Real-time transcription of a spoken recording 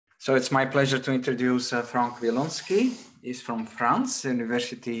So it's my pleasure to introduce Franck Wielonsky. He's from France,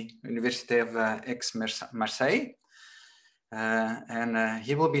 University of Aix-Marseille. And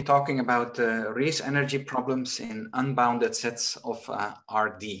he will be talking about Riesz energy problems in unbounded sets of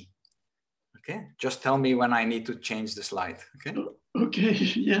RD. Okay, just tell me when I need to change the slide. Okay. Okay,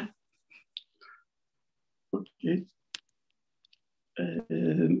 yeah. Okay.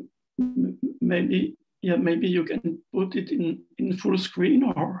 Maybe you can put it in full screen,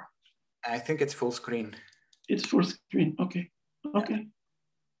 or I think it's full screen. It's full screen. Okay. Okay.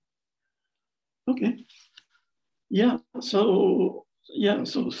 Okay. Yeah. So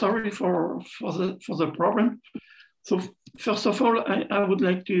sorry for the problem. So first of all, I would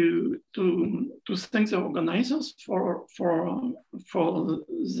like to thank the organizers for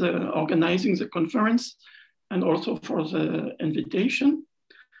the organizing the conference, and also for the invitation.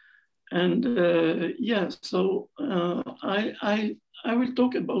 And yeah, so I will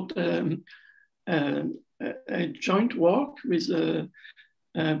talk about a joint work with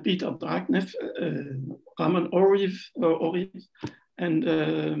Peter Dragnev, Ramon Orive, and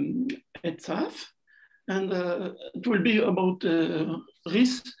Etzaf. And it will be about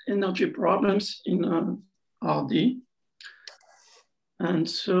Riesz energy problems in RD. And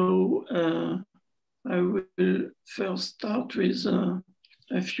so I will first start with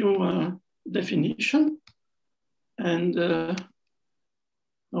a few definitions. And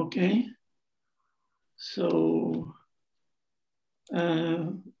okay, so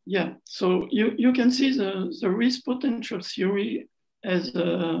yeah, so you can see the Riesz potential theory as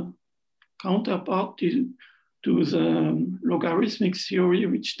a counterpart to the logarithmic theory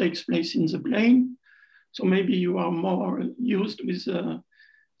which takes place in the plane. So maybe you are more used with the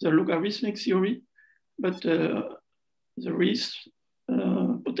logarithmic theory, but the Riesz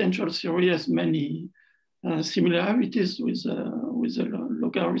potential theory has many similarities with the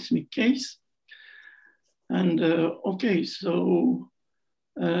logarithmic case. And okay, so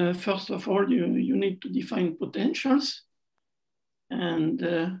first of all, you need to define potentials. And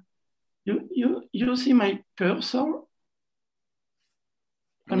you see my cursor?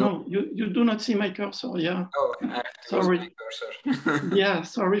 Oh, no, you do not see my cursor, yeah. Oh, sorry. Cursor. Yeah,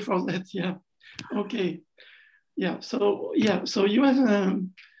 sorry for that, yeah. Okay, yeah, so you have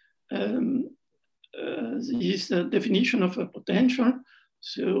this definition of a potential.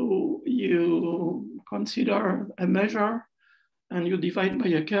 So you consider a measure and you divide by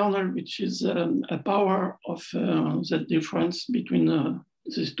a kernel, which is a power of the difference between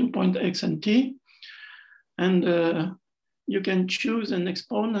these 2 points x and t. And you can choose an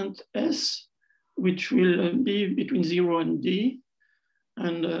exponent s, which will be between 0 and d.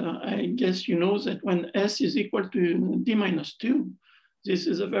 And I guess you know that when s is equal to d minus 2, this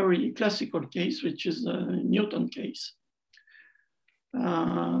is a very classical case, which is the Newton case.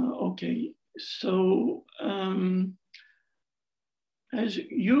 Okay, so as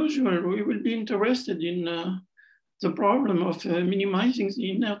usual, we will be interested in the problem of minimizing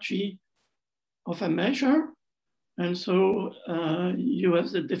the energy of a measure. And so you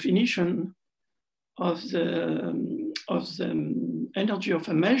have the definition of the energy of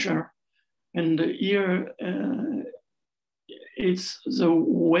a measure. And here it's the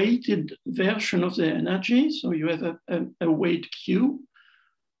weighted version of the energy. So you have a weight Q,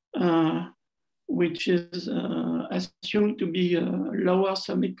 which is assumed to be a lower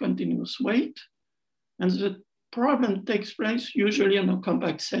semi-continuous weight. And the problem takes place usually on a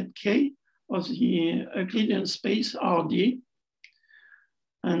compact set K of the Euclidean space RD.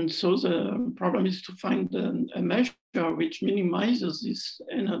 And so the problem is to find a measure which minimizes this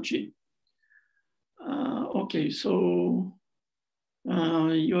energy. Okay, so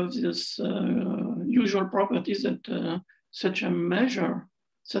you have this usual properties that such a measure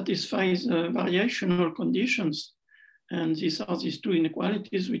satisfies variational conditions. And these are these two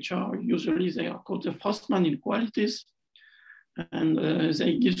inequalities, which are usually, they are called the Frostman inequalities. And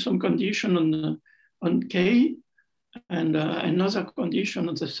they give some condition on K and another condition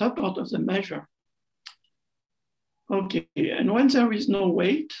on the support of the measure. Okay, and when there is no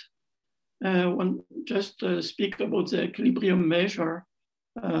weight, one just speak about the equilibrium measure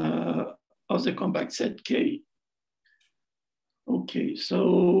of the compact set K. Okay,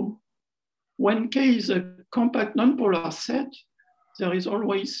 so when K is a compact nonpolar set, there is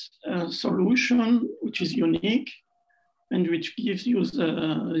always a solution which is unique and which gives you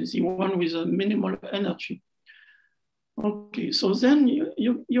the one with a minimal energy. Okay, so then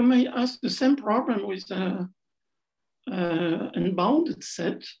you may ask the same problem with an unbounded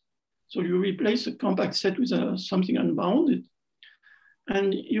set. So you replace a compact set with something unbounded.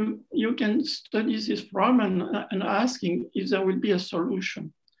 And you can study this problem and asking if there will be a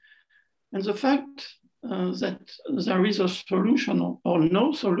solution. And the fact that there is a solution or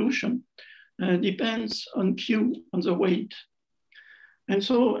no solution depends on Q, on the weight. And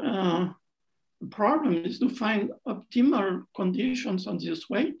so the problem is to find optimal conditions on this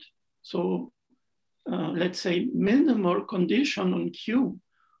weight. So let's say minimal condition on Q,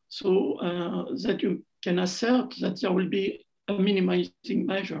 so that you can assert that there will be a minimizing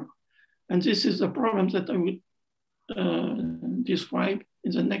measure. And this is the problem that I would describe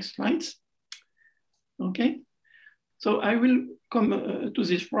in the next slides. Okay, so I will come to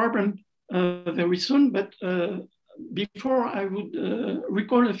this problem very soon, but before I would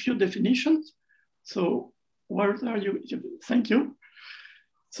recall a few definitions. So what are you? Thank you.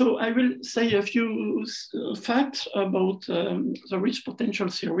 So I will say a few facts about the Riesz potential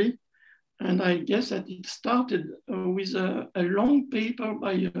theory. And I guess that it started with a long paper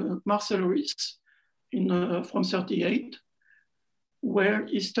by Marcel Riesz from 38, where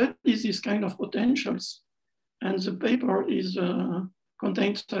he studies this kind of potentials. And the paper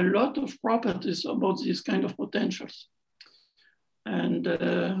contains a lot of properties about this kind of potentials. And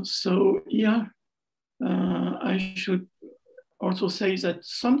so here, I should also say that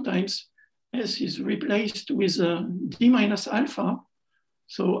sometimes S is replaced with D minus alpha.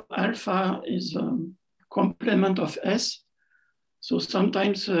 So alpha is a complement of S. So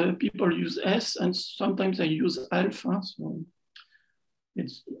sometimes people use S and sometimes they use alpha. So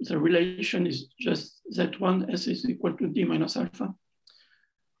the relation is just Z1, S is equal to D minus alpha.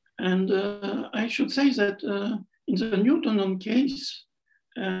 And I should say that in the Newtonian case,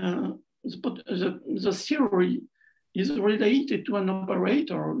 the theory is related to an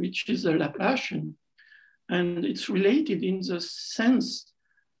operator, which is a Laplacian. And it's related in the sense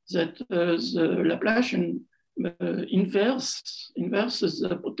that the Laplacian inverses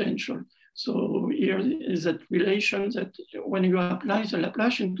the potential. So here is that relation that when you apply the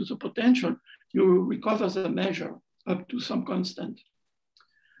Laplacian to the potential, you recover the measure up to some constant.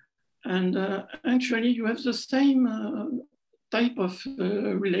 And actually you have the same type of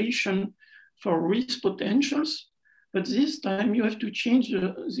relation for Riesz potentials, but this time you have to change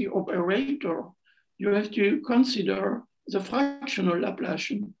the operator. You have to consider the fractional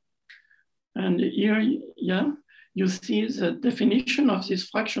Laplacian. And here, yeah, you see the definition of this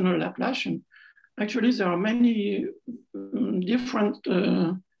fractional Laplacian. Actually, there are many different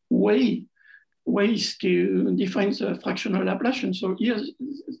ways to define the fractional Laplacian. So here,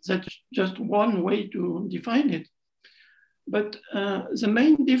 that's just one way to define it. But the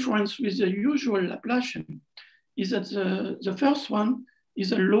main difference with the usual Laplacian is that the first one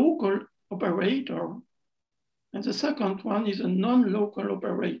is a local operator, and the second one is a non-local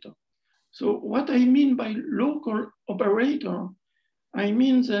operator. So what I mean by local operator, I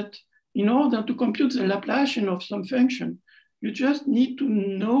mean that in order to compute the Laplacian of some function, you just need to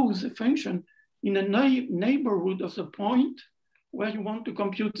know the function in a neighborhood of the point where you want to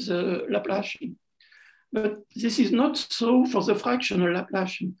compute the Laplacian. But this is not so for the fractional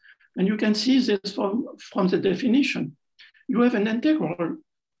Laplacian. And you can see this from the definition. You have an integral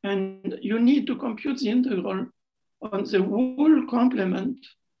and you need to compute the integral on the whole complement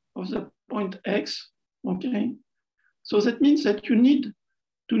of the point X, okay? So that means that you need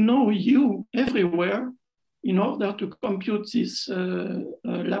to know U everywhere in order to compute this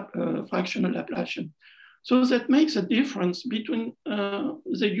fractional Laplacian. So that makes a difference between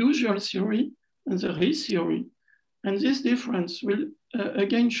the usual theory and the Riesz theory. And this difference will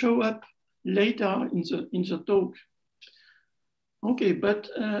again show up later in the talk. Okay, but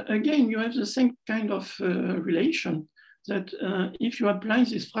again, you have the same kind of relation that if you apply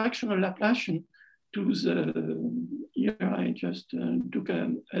this fractional Laplacian to the, here I just took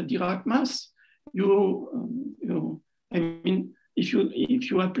a Dirac mass, I mean, if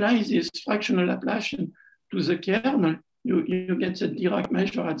you apply this fractional Laplacian to the kernel, you get the Dirac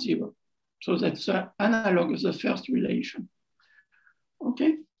measure at 0. So that's the analog of the first relation.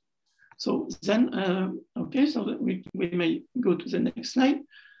 Okay, so then, okay, so we may go to the next slide.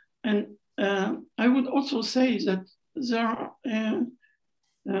 And I would also say that there are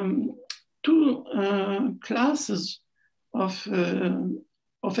two classes of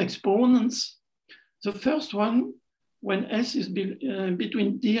exponents. The first one, when S is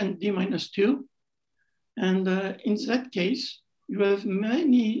between D and D minus 2. And in that case, you have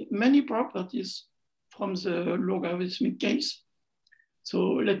many properties from the logarithmic case. So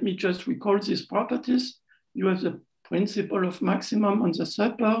let me just recall these properties. You have the principle of maximum on the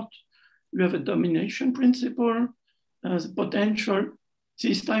support. You have a domination principle. The potential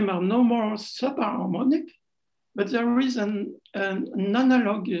this time are no more superharmonic, but there is an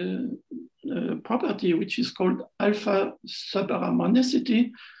analog property which is called alpha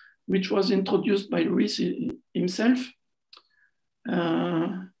superharmonicity, which was introduced by Riesz himself.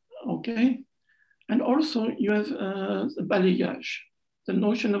 Okay. And also you have the balayage, the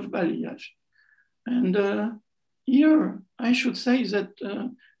notion of balayage. And here I should say that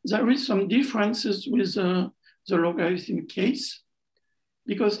there is some differences with the logarithmic case,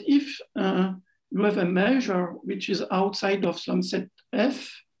 because if you have a measure which is outside of some set F,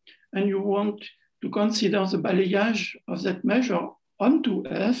 and you want to consider the balayage of that measure onto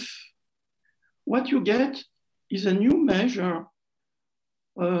F, what you get is a new measure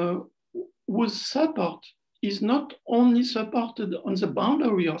whose support is not only supported on the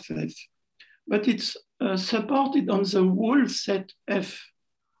boundary of F, but it's supported on the whole set F.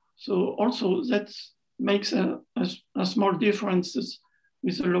 So also that makes a small differences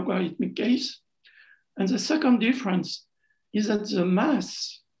with the logarithmic case. And the second difference is that the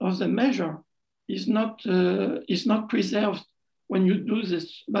mass of the measure is not preserved when you do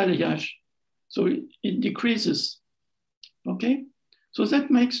this balayage. So it decreases, okay? So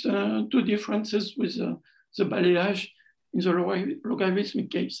that makes two differences with the balayage in the logarithmic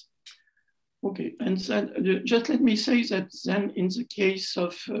case. Okay, and then just let me say that then in the case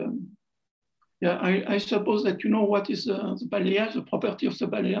of, yeah, I suppose that you know what is the balayage, the property of the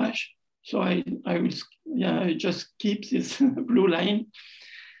balayage. So I will, yeah, I just keep this blue line.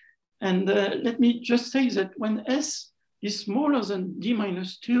 And let me just say that when S is smaller than D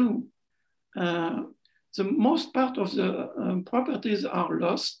minus 2, the most part of the properties are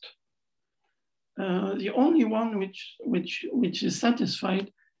lost. The only one which is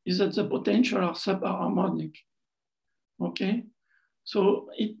satisfied is that the potential are subharmonic. Okay, so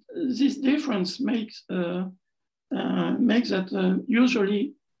this difference makes that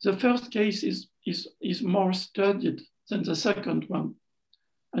usually the first case is more studied than the second one,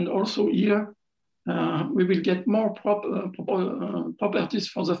 and also here we will get more properties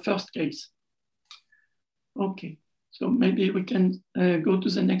for the first case. Okay, so maybe we can go to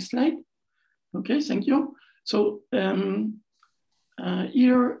the next slide. Okay, thank you. So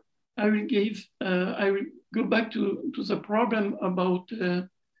here I will go back to the problem about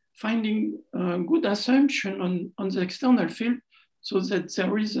finding a good assumption on the external field so that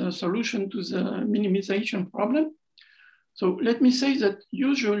there is a solution to the minimization problem. So let me say that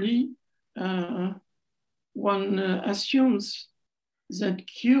usually one assumes that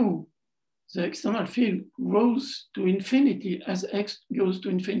Q, the external field, grows to infinity as X goes to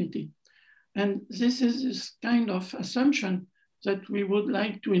infinity. And this is this kind of assumption that we would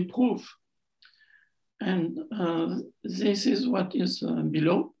like to improve. And this is what is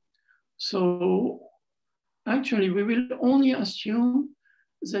below. So actually, we will only assume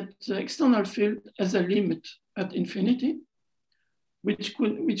that the external field has a limit at infinity, which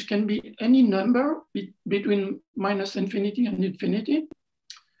can be any number between minus infinity and infinity.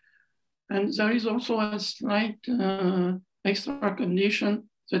 And there is also a slight extra condition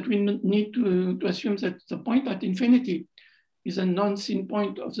that we need to assume that the point at infinity is a non-scene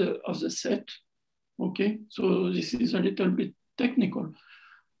point of the set. Okay, so this is a little bit technical,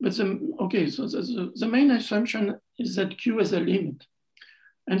 but okay, so the main assumption is that Q has a limit.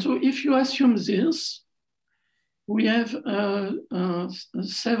 And so if you assume this, we have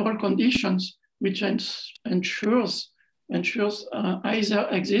several conditions which ensures either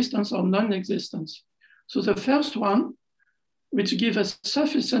existence or non-existence. So the first one, which gives a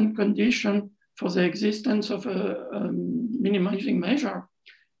sufficient condition for the existence of a minimizing measure,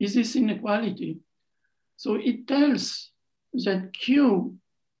 is this inequality. So it tells that Q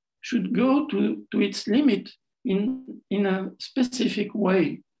should go to its limit in a specific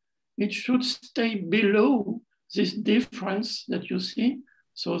way. It should stay below this difference that you see.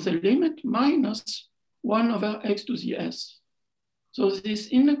 So the limit minus 1 over x to the s. So this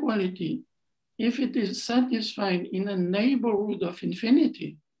inequality, if it is satisfied in a neighborhood of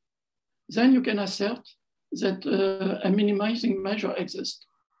infinity, then you can assert that a minimizing measure exists.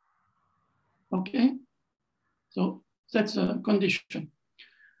 Okay, so that's a condition.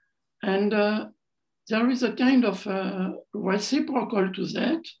 And there is a kind of reciprocal to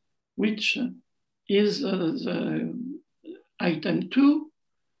that, which is the item 2,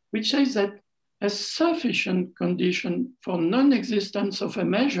 which says that a sufficient condition for non-existence of a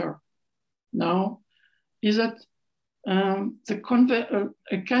measure now is that a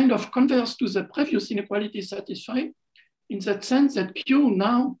kind of converse to the previous inequality satisfied, in that sense that Q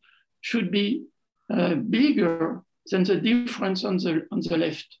now should be bigger than the difference on the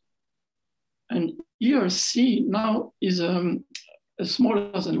left. And here C now is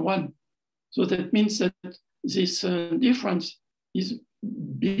smaller than 1. So that means that this difference is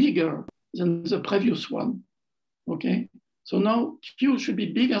bigger than the previous one, okay? So now Q should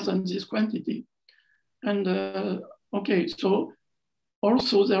be bigger than this quantity. And okay, so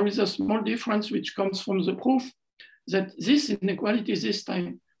also there is a small difference which comes from the proof that this inequality this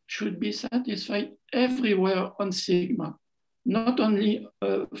time should be satisfied everywhere on sigma, not only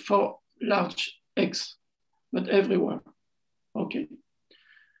for large X, but everywhere. Okay.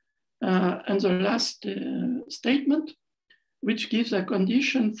 And the last statement, which gives a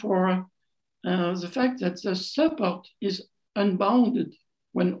condition for the fact that the support is unbounded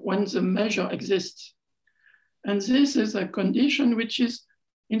when the measure exists. And this is a condition which is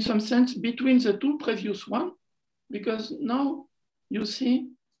in some sense between the two previous one, because now you see,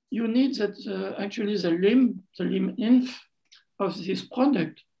 you need that actually the lim inf of this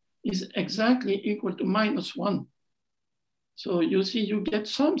product is exactly equal to -1. So you see, you get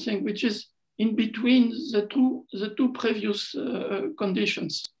something which is in between the two previous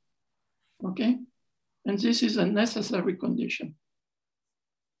conditions, okay? And this is a necessary condition.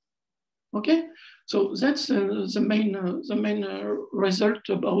 Okay, so that's the main result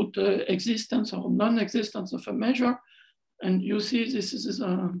about existence or non-existence of a measure. And you see, this is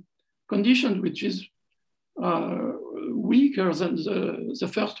a condition which is weaker than the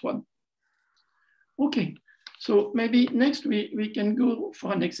first one. Okay, so maybe next we can go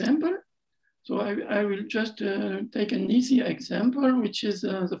for an example. So I will just take an easy example, which is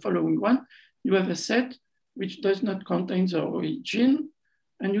the following one. You have a set which does not contain the origin,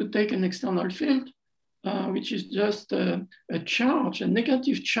 and you take an external field, which is just a charge, a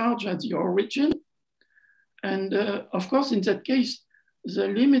negative charge at the origin. And of course, in that case, the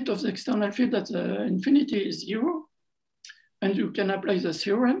limit of the external field at infinity is 0. And you can apply the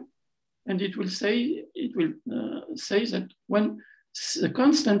theorem, and it will say that when the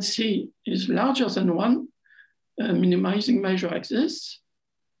constant C is larger than 1, a minimizing measure exists.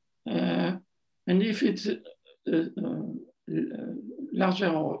 And if it's larger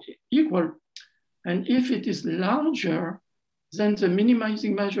or equal, and if it is larger, then the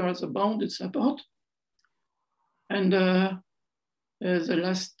minimizing measure has a bounded support. And the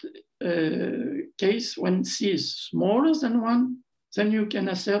last case, when C is smaller than 1, then you can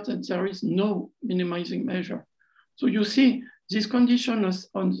assert that there is no minimizing measure. So you see, this condition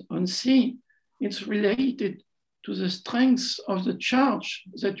on C, it's related to the strength of the charge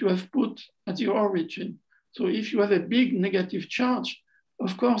that you have put at the origin. So if you have a big negative charge,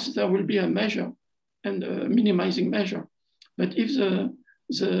 of course, there will be a measure and a minimizing measure. But if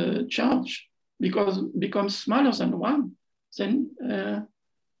the charge becomes smaller than 1, then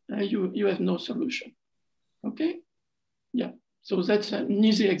you have no solution. Okay? Yeah, so that's an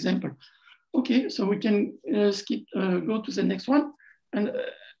easy example. Okay, so we can go to the next one. And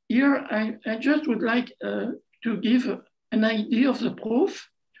here I just would like to give an idea of the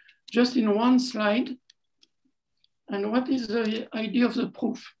proof just in one slide. And what is the idea of the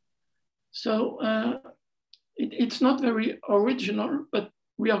proof? So it's not very original, but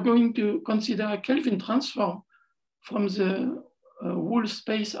we are going to consider a Kelvin transform from the whole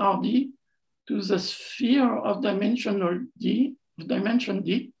space RD to the sphere of dimension D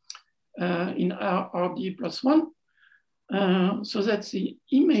in RD plus 1, so that the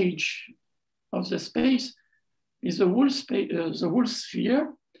image of the space is the whole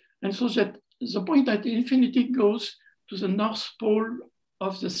sphere, and so that the point at infinity goes to the north pole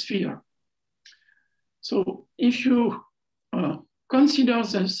of the sphere. So if you consider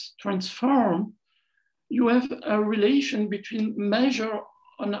this transform, you have a relation between measure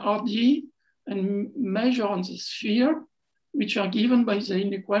on RD and measure on the sphere, which are given by the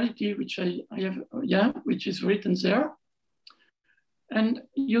inequality which I have, which is written there. And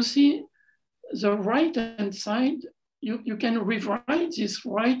you see the right-hand side, you can rewrite this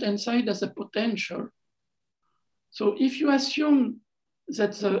right-hand side as a potential. So if you assume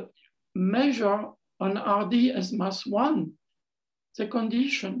that the measure on RD as mass 1, the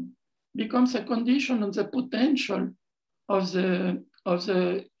condition becomes a condition on the potential of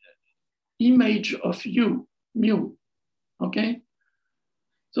the image of U, mu, okay?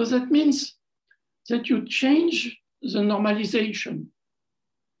 So that means that you change the normalization.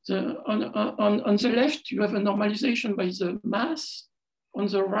 On the left, you have a normalization by the mass. On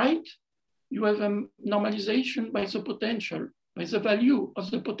the right, you have a normalization by the potential, by the value of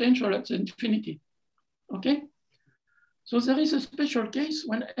the potential at the infinity, okay? So there is a special case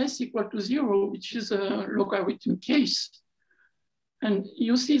when S equal to 0, which is a logarithm case. And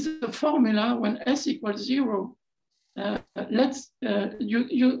you see the formula when S equals 0,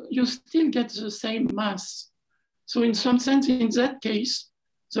 you still get the same mass. So in some sense, in that case,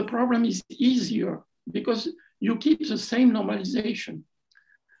 the problem is easier because you keep the same normalization.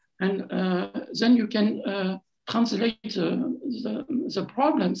 And then you can translate the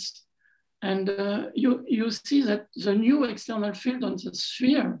problems. And you see that the new external field on the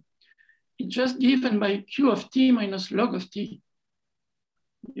sphere is just given by Q of t minus log of t.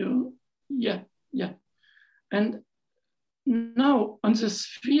 And now on the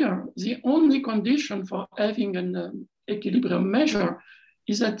sphere, the only condition for having an equilibrium measure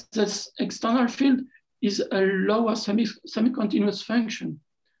is that this external field is a lower semi-continuous function.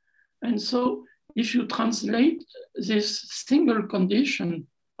 And so if you translate this single condition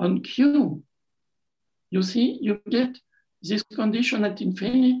on Q, you see, you get this condition at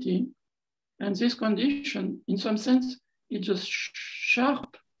infinity. And this condition, in some sense, is a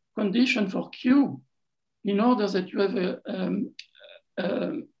sharp condition for Q in order that you have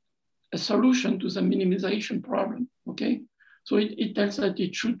a solution to the minimization problem, okay? So it tells that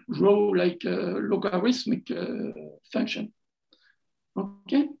it should grow like a logarithmic function,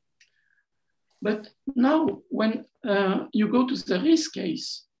 okay? But now when you go to the Riesz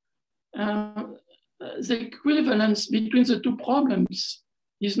case, the equivalence between the two problems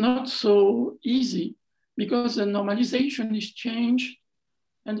is not so easy because the normalization is changed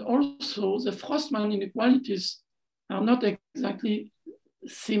and also the Frostman inequalities are not exactly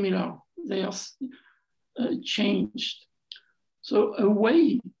similar. They are changed. So a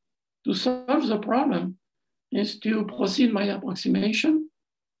way to solve the problem is to proceed by approximation.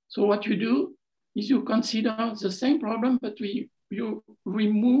 So what you do is you consider the same problem, but you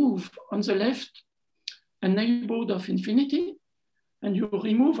remove on the left a neighborhood of infinity, and you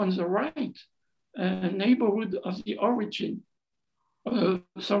remove on the right a neighborhood of the origin, of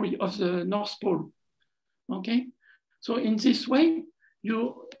the North Pole, okay? So in this way,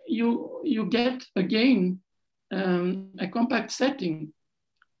 you get again a compact setting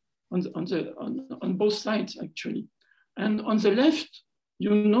on both sides actually. And on the left,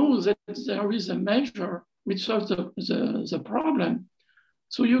 you know that there is a measure which solves the problem.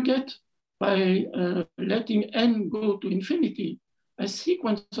 So you get, by letting n go to infinity, a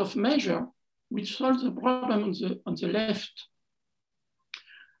sequence of measure which solves the problem on the left.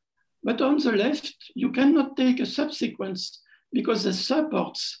 But on the left, you cannot take a subsequence because the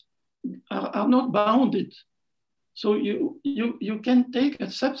supports are not bounded. So you can take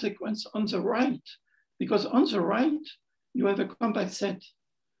a subsequence on the right, because on the right, you have a compact set.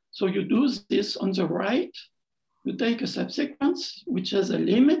 So you do this on the right, you take a subsequence which has a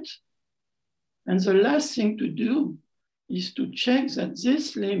limit, and the last thing to do is to check that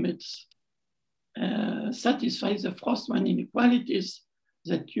this limit satisfies the Frostman inequalities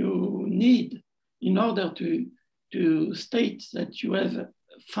that you need in order to state that you have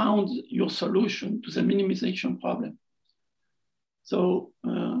found your solution to the minimization problem. So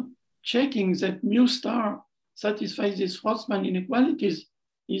checking that mu star satisfies these Frostman inequalities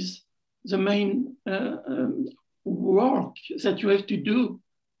is the main work that you have to do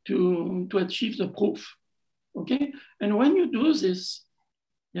to achieve the proof, okay? And when you do this,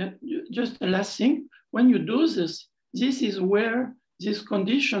 just the last thing, when you do this, this is where these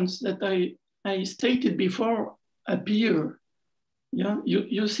conditions that I stated before appear. Yeah,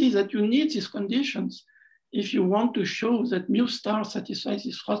 you see that you need these conditions if you want to show that mu star satisfies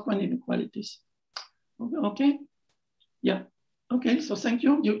these Frostman inequalities. Okay, yeah, okay, so thank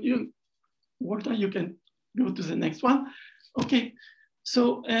you. Walter, you can go to the next one. Okay,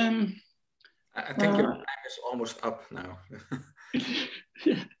 so I think your time is almost up now.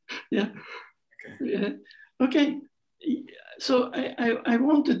 yeah. Okay. Okay. So I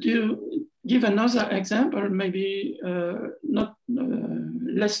wanted to give another example, maybe not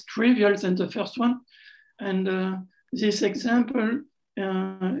less trivial than the first one. And this example,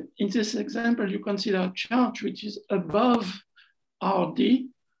 in this example, you consider a charge which is above RD.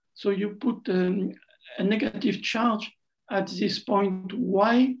 So you put a negative charge at this point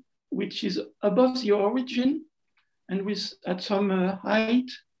Y, which is above the origin, and with at some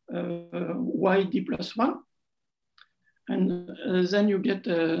height YD plus 1. And then you get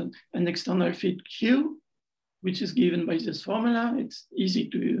an external field Q, which is given by this formula. It's easy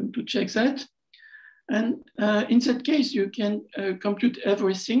to check that. And in that case, you can compute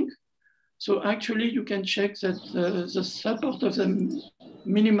everything. So actually, you can check that the support of the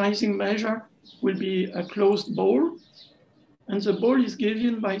minimizing measure will be a closed ball. And the ball is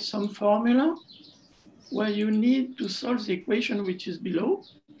given by some formula where you need to solve the equation which is below.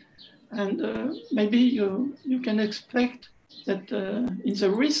 And maybe you can expect that in the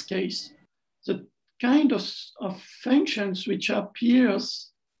Riesz case, the kind of functions which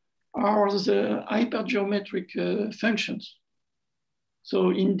appears are the hypergeometric functions.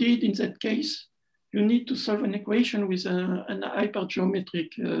 So indeed, in that case, you need to solve an equation with an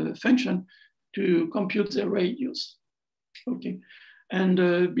hypergeometric function. to compute the radius. Okay, and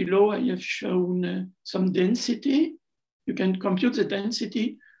below I have shown some density. You can compute the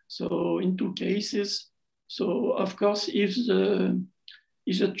density. So in two cases. So of course, if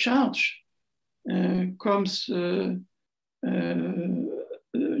the charge comes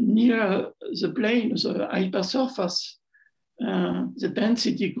near the plane, the hypersurface, the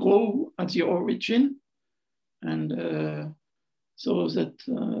density grows at the origin, and so that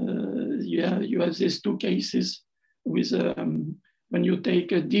you have these two cases with when you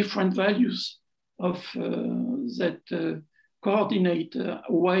take different values of that coordinate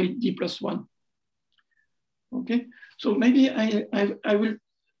y(d+1). Okay, so maybe I will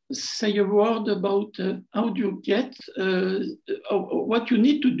say a word about how do you get what you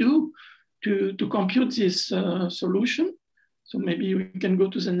need to do to compute this solution. So maybe we can go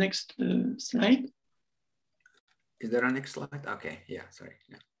to the next slide. Is there a next slide? Okay, yeah, sorry.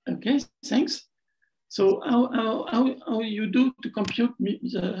 Yeah. Okay, thanks. So how you do to compute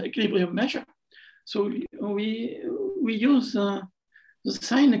the equilibrium measure? So we use the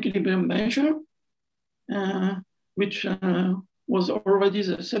sign equilibrium measure, which was already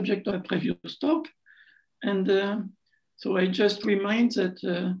the subject of a previous talk. And so I just remind that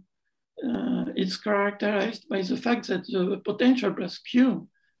it's characterized by the fact that the potential plus Q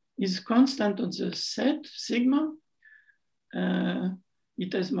is constant on the set sigma.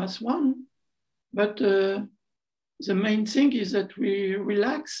 It has mass 1, but the main thing is that we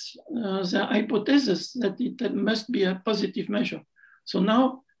relax the hypothesis that it must be a positive measure. So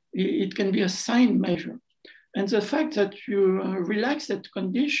now it can be a sign measure. And the fact that you relax that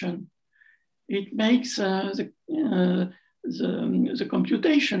condition, it makes the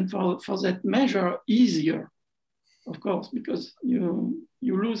computation for that measure easier, of course, because you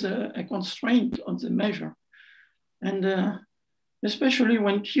lose a constraint on the measure. And especially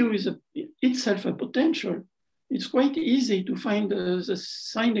when Q is itself a potential, it's quite easy to find the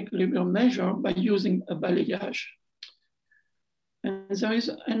sign equilibrium measure by using a balayage. And there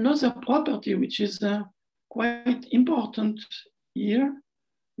is another property which is quite important here,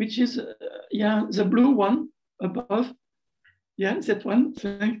 which is the blue one above. Yeah, that one,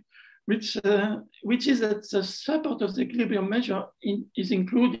 which is that the support of the equilibrium measure is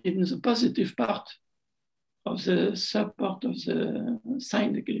included in the positive part of the support of the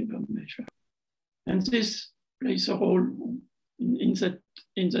sign equilibrium measure. And this plays a role in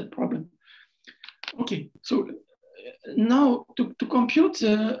that problem. Okay, so now to compute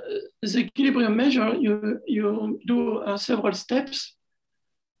the equilibrium measure, you do several steps.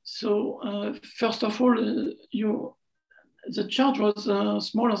 So first of all, the charge was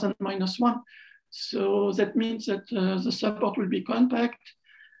smaller than -1. So that means that the support will be compact.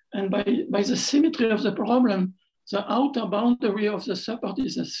 And by the symmetry of the problem, the outer boundary of the support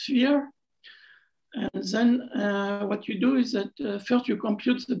is a sphere. And then what you do is that first you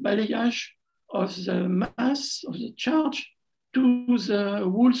compute the balayage of the mass of the charge to the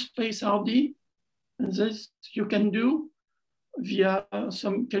whole space RD. And this you can do via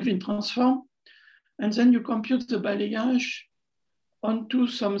some Kelvin transform. And then you compute the balayage onto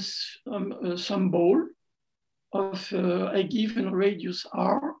some ball of a given radius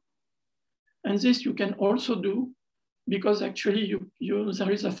R. And this you can also do because actually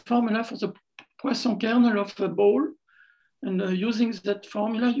there is a formula for the Poisson kernel of a ball. And using that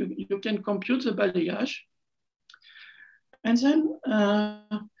formula, you can compute the balayage. And then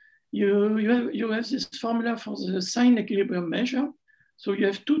you have this formula for the sign equilibrium measure. So you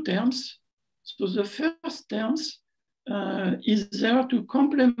have two terms. So the first term is there to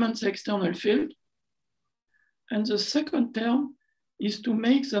complement the external field. And the second term is to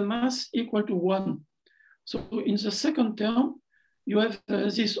make the mass equal to 1. So in the second term, you have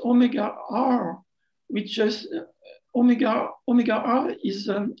this omega R, which is omega R is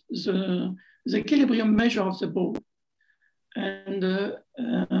the equilibrium measure of the ball. And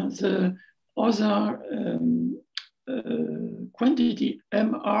the other quantity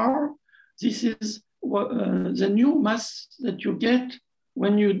MR, this is the new mass that you get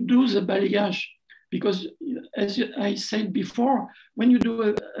when you do the balayage. Because as I said before, when you do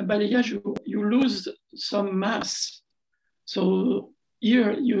a balayage, you lose some mass. So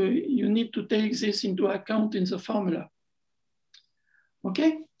here you need to take this into account in the formula.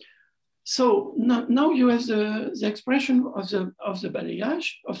 Okay, so now you have the expression of the balayage,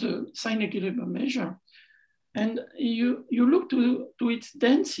 of the sign equilibrium measure, and you look to its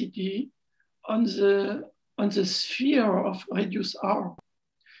density on the sphere of radius R.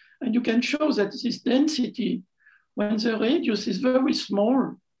 And you can show that this density, when the radius is very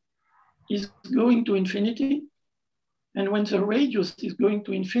small, is going to infinity. And when the radius is going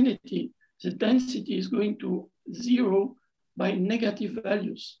to infinity, the density is going to 0 by negative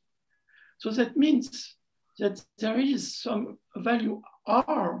values. So that means that there is some value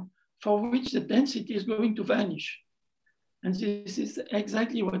R for which the density is going to vanish. And this is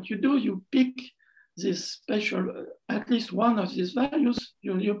exactly what you do. You pick this special, at least one of these values,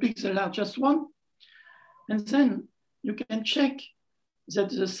 you pick the largest one, and then you can check that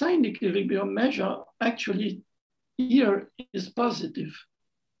the sign equilibrium measure actually here is positive.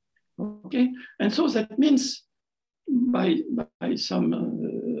 Okay, and so that means by some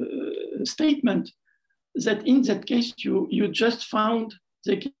statement that in that case you just found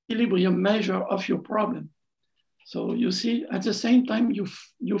the equilibrium measure of your problem. So you see, at the same time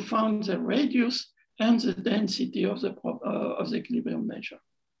you found the radius and the density of the equilibrium measure.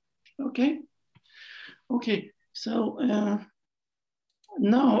 Okay, okay. So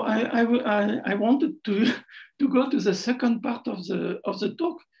now I wanted to go to the second part of the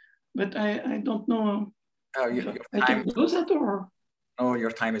talk, but I don't know. Your I can do that or? Oh,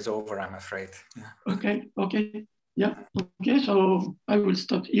 your time is over, I'm afraid. Yeah. Okay, okay, yeah, okay. So I will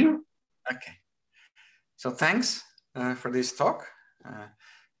stop here. Okay. So thanks for this talk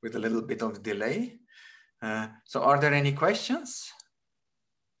with a little bit of delay. So are there any questions?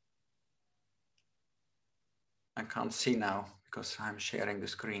 I can't see now because I'm sharing the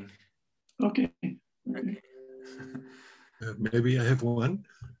screen. Okay. Okay. Maybe I have one.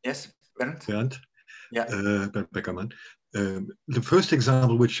 Yes, Bernd? Bernd? Yeah. Bernd Beckermann. The first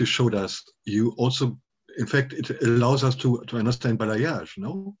example which you showed us, you also, in fact, it allows us to understand balayage,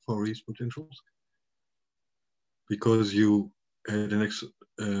 no, for Riesz potentials? Because you had an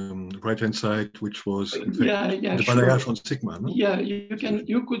right-hand side, which was in fact the balayage on sigma, no? Yeah,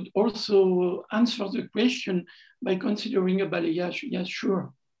 you could also answer the question by considering a balayage. Yeah,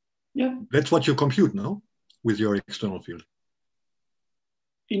 sure. Yeah. That's what you compute, no? With your external field.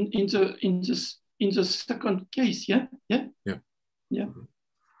 In the second case, yeah, yeah, yeah, yeah.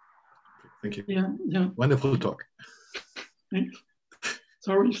 Thank you. Yeah, yeah. Wonderful talk.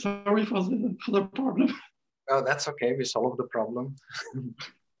 Sorry for the problem. Oh, that's okay. We solved the problem.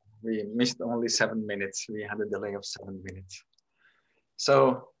 We missed only 7 minutes. We had a delay of 7 minutes.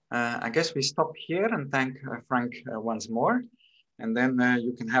 So I guess we stop here and thank Franck once more. And then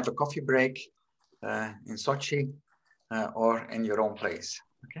you can have a coffee break in Sochi or in your own place.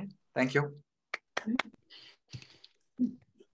 Okay, thank you.